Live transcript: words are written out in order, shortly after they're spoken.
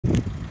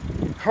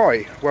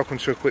Hi, welcome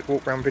to a quick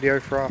walk around video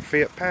for our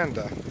Fiat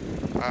Panda.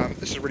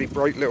 This is a really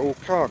bright little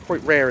car,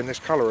 quite rare in this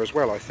colour as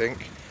well I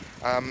think.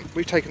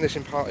 We've taken this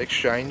in part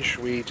exchange.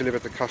 We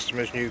delivered the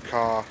customer's new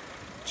car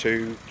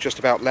to just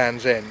about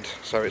Land's End,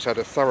 so it's had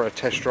a thorough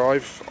test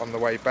drive on the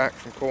way back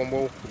from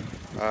Cornwall,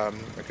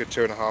 a good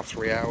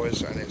 2.5–3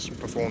 hours, and it's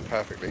performed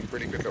perfectly.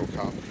 Really good little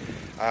car.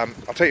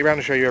 I'll take you around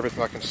and show you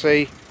everything I can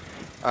see.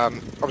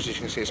 Obviously you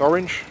can see it's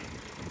orange.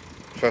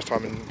 First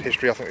time in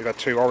history I think we've had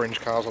 2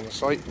 orange cars on the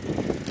site.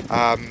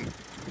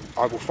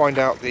 I will find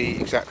out the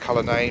exact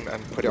colour name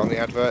and put it on the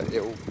advert.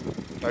 It will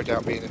no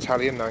doubt be in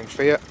Italian, knowing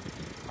Fiat,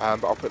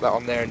 but I'll put that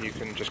on there and you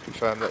can just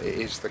confirm that it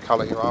is the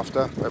colour you're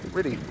after. A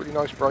really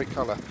nice bright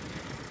colour.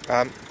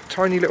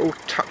 Tiny little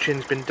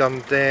touching's been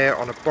done there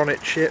on a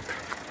bonnet chip.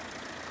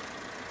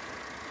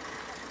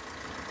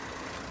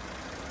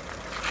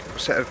 A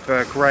set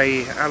of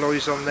grey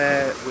alloys on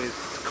there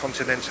with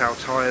Continental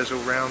tyres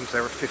all round.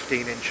 They're a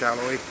 15-inch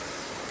alloy.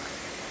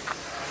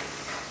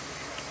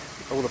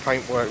 All the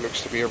paintwork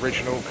looks to be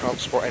original, can't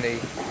spot any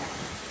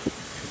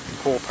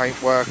poor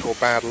paintwork or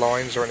bad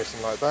lines or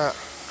anything like that.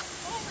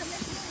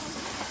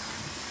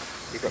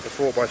 You've got the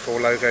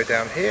 4x4 logo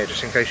down here,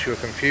 just in case you were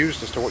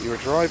confused as to what you were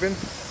driving.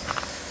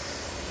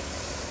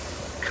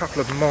 A couple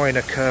of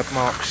minor curb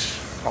marks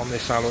on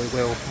this alloy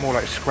wheel, more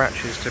like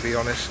scratches to be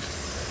honest.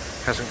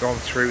 Hasn't gone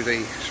through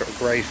the sort of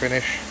grey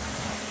finish.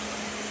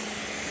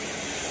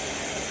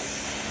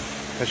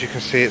 As you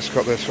can see, it's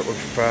got the sort of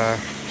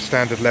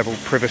standard level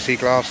privacy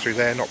glass through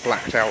there, not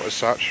blacked out as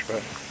such,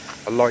 but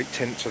a light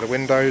tint to the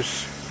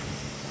windows.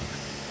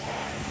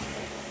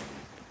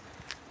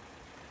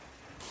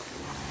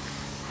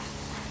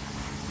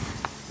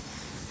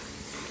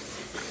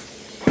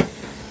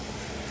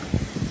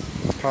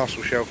 The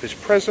parcel shelf is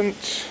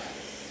present.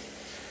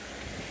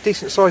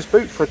 Decent sized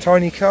boot for a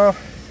tiny car.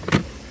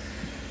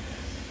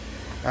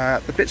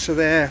 The bits are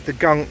there, the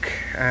gunk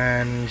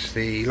and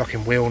the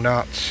locking wheel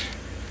nut,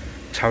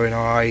 towing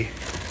eye,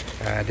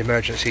 the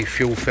emergency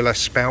fuel filler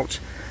spout.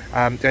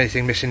 The only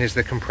thing missing is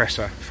the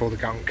compressor for the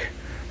gunk,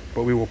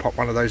 but we will pop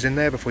one of those in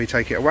there before you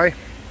take it away.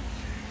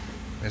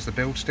 There's the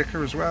build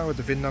sticker as well with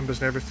the VIN numbers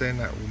and everything.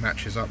 That all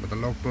matches up with the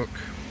logbook.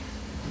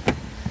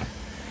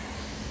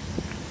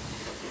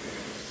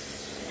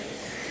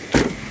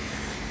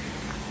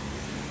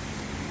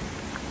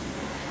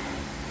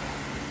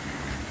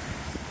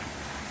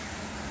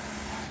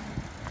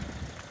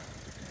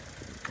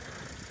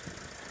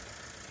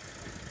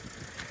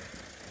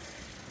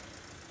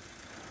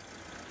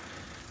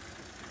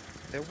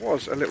 There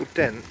was a little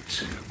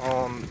dent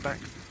on the back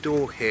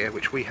door here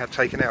which we had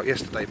taken out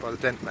yesterday by the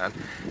dent man,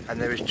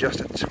 and there is just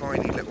a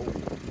tiny little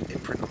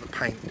imprint on the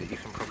paint that you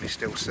can probably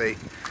still see,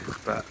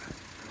 but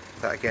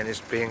that again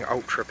is being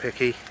ultra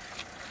picky.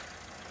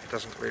 It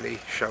doesn't really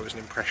show as an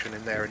impression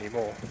in there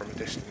anymore from a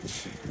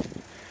distance.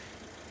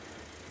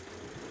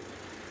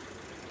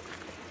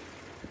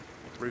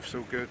 Roof's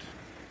all good.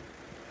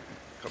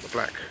 Got the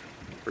black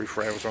roof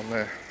rails on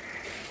there.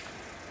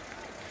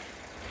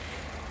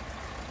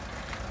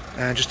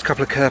 And just a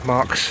couple of curb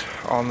marks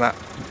on that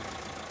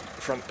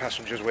front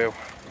passenger's wheel.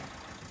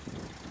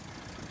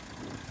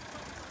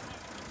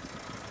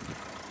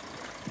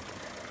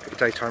 Got your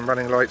daytime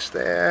running lights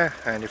there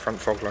and your front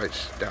fog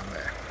lights down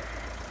there.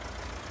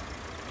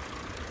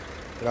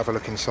 We'll have a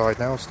look inside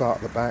now. Start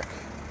at the back.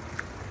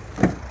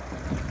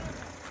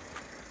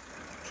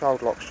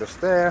 Child lock's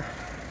just there.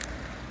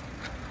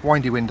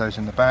 Windy windows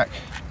in the back.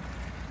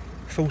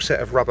 Full set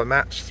of rubber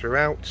mats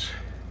throughout.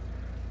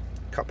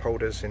 Cup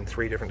holders in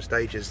 3 different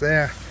stages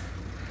there.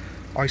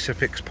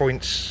 Isofix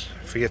points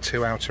for your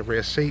 2 outer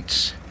rear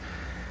seats.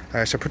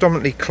 So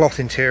predominantly cloth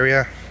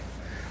interior.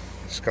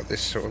 It's got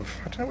this sort of,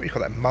 I don't know what you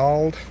call that,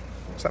 marled?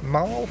 Is that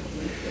marl?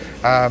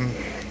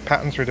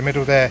 Pattern through the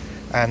middle there,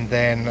 and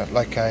then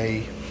like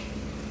a,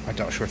 I'm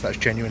not sure if that's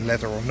genuine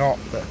leather or not,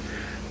 but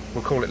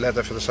we'll call it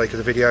leather for the sake of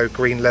the video,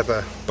 green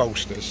leather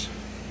bolsters.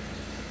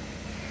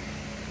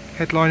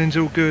 Headlining's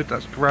all good,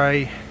 that's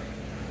grey.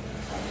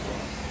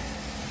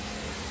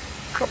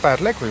 Not bad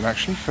legroom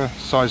actually for the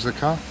size of the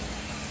car.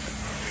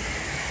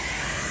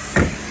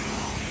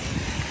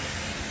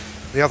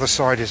 The other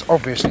side is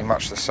obviously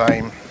much the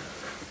same,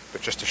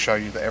 but just to show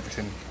you that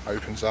everything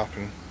opens up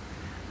and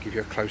give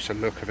you a closer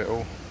look of it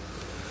all.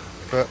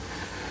 But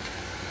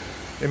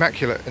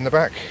immaculate in the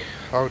back,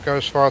 I would go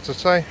as far as to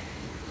say.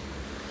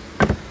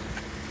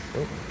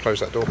 Oh, close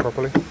that door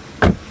properly.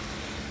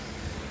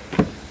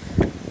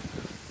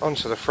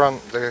 Onto the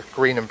front, the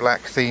green and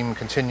black theme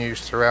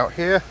continues throughout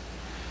here.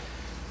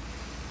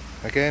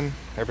 Again,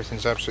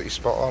 everything's absolutely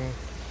spot on.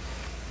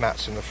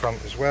 Mats in the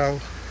front as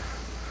well.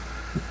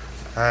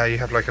 You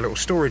have like a little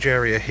storage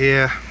area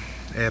here,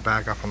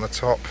 airbag up on the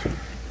top.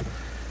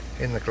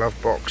 In the glove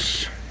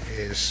box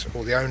is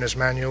all the owner's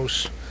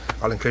manuals.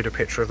 I'll include a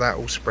picture of that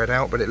all spread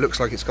out, but it looks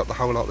like it's got the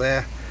whole lot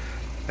there.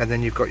 And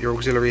then you've got your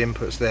auxiliary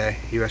inputs there,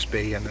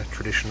 USB and the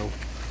traditional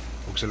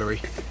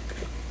auxiliary.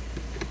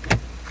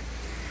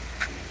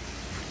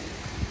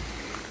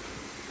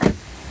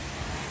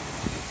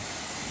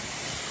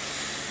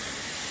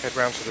 Head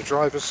round to the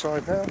driver's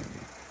side now.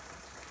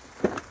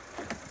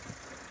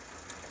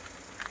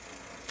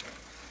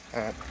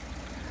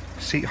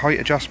 Seat height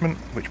adjustment,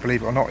 which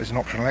believe it or not is an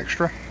optional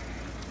extra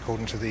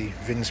according to the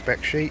VIN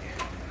spec sheet.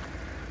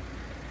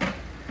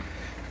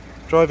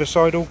 Driver's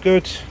side all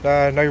good,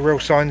 no real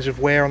signs of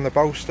wear on the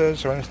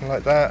bolsters or anything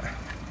like that.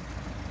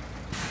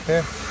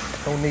 Yeah,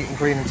 all neat and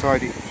clean and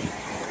tidy.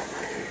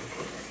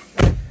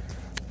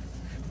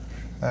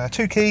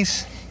 2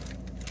 keys,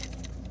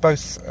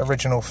 both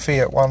original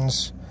Fiat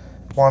ones.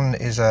 One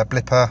is a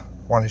blipper,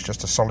 one is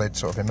just a solid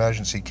sort of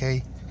emergency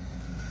key.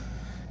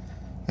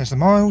 There's the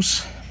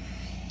miles,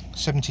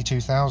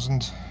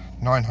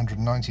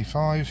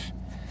 72,995,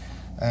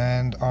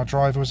 and our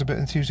driver was a bit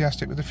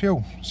enthusiastic with the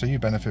fuel, so you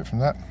benefit from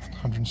that.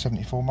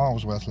 174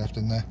 miles worth left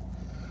in there.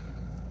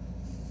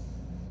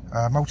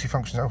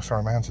 Multifunction, oh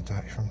sorry, my hands are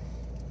dirty from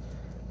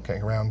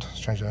getting around.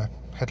 Changed a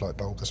headlight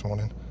bulb this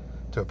morning,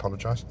 do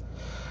apologise.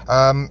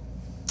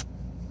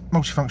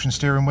 Multifunction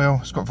steering wheel,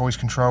 it's got voice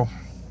control,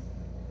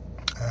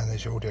 and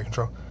there's your audio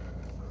control.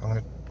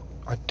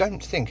 I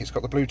don't think it's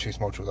got the Bluetooth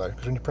module though,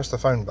 because when you press the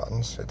phone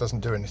buttons it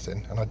doesn't do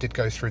anything, and I did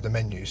go through the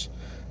menus,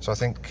 so I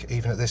think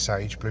even at this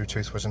age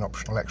Bluetooth was an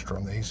optional extra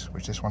on these,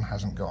 which this one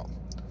hasn't got.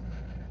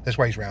 There's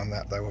ways around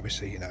that though,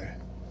 obviously, you know.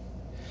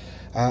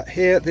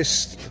 Here,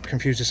 this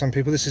confuses some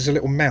people, this is a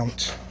little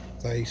mount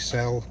they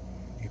sell.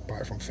 You buy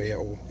it from Fiat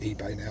or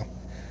eBay now,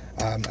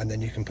 and then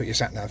you can put your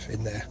sat-nav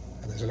in there,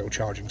 and there's a little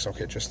charging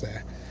socket just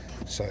there,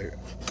 so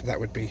that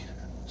would be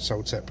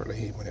sold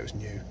separately even when it was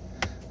new.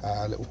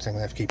 Little thing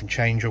there for keeping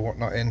change or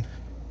whatnot in.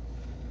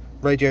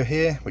 Radio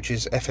here, which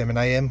is FM and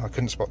AM. I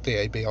couldn't spot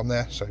DAB on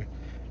there, so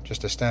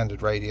just a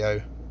standard radio.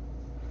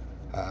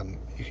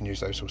 You can use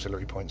those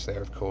auxiliary points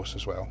there, of course,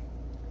 as well.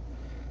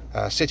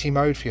 City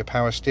mode for your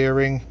power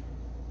steering,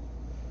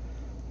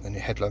 then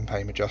your headlamp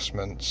aim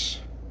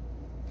adjustments,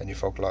 then your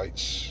fog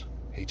lights,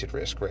 heated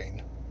rear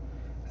screen,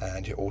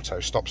 and your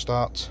auto stop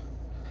start.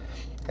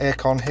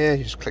 Aircon here,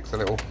 you just click the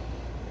little,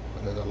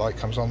 and then the light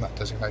comes on, that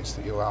designates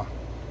that you are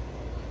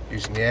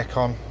using the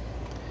aircon.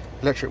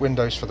 Electric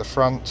windows for the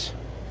front,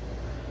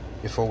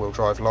 your 4-wheel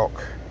drive lock,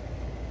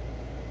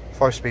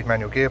 5-speed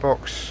manual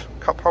gearbox,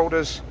 cup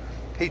holders,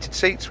 heated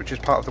seats, which is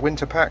part of the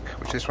winter pack,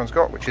 which this one's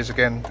got, which is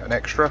again an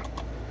extra,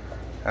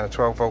 and a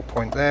 12-volt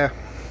point there.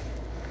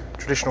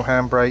 Traditional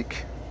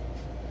handbrake.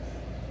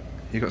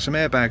 You've got some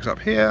airbags up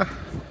here.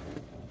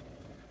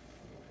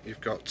 You've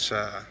got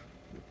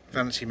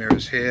vanity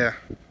mirrors here,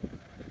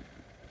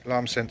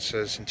 alarm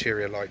sensors,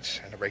 interior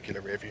lights, and a regular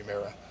rear view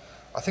mirror.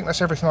 I think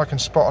that's everything I can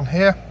spot on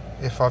here.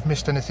 If I've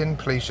missed anything,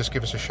 please just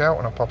give us a shout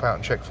and I'll pop out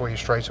and check for you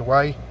straight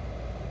away.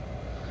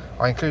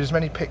 I include as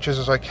many pictures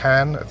as I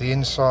can of the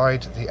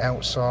inside, the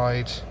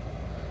outside,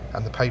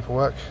 and the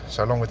paperwork.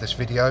 So along with this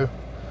video,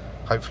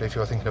 hopefully if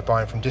you're thinking of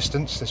buying from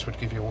distance, this would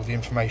give you all the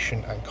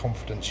information and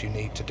confidence you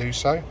need to do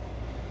so.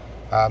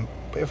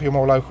 But if you're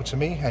more local to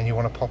me and you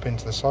want to pop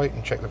into the site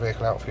and check the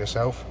vehicle out for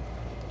yourself,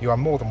 you are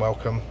more than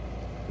welcome.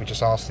 We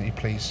just ask that you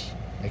please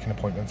make an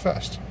appointment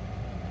first.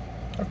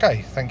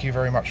 Okay, thank you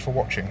very much for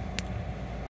watching.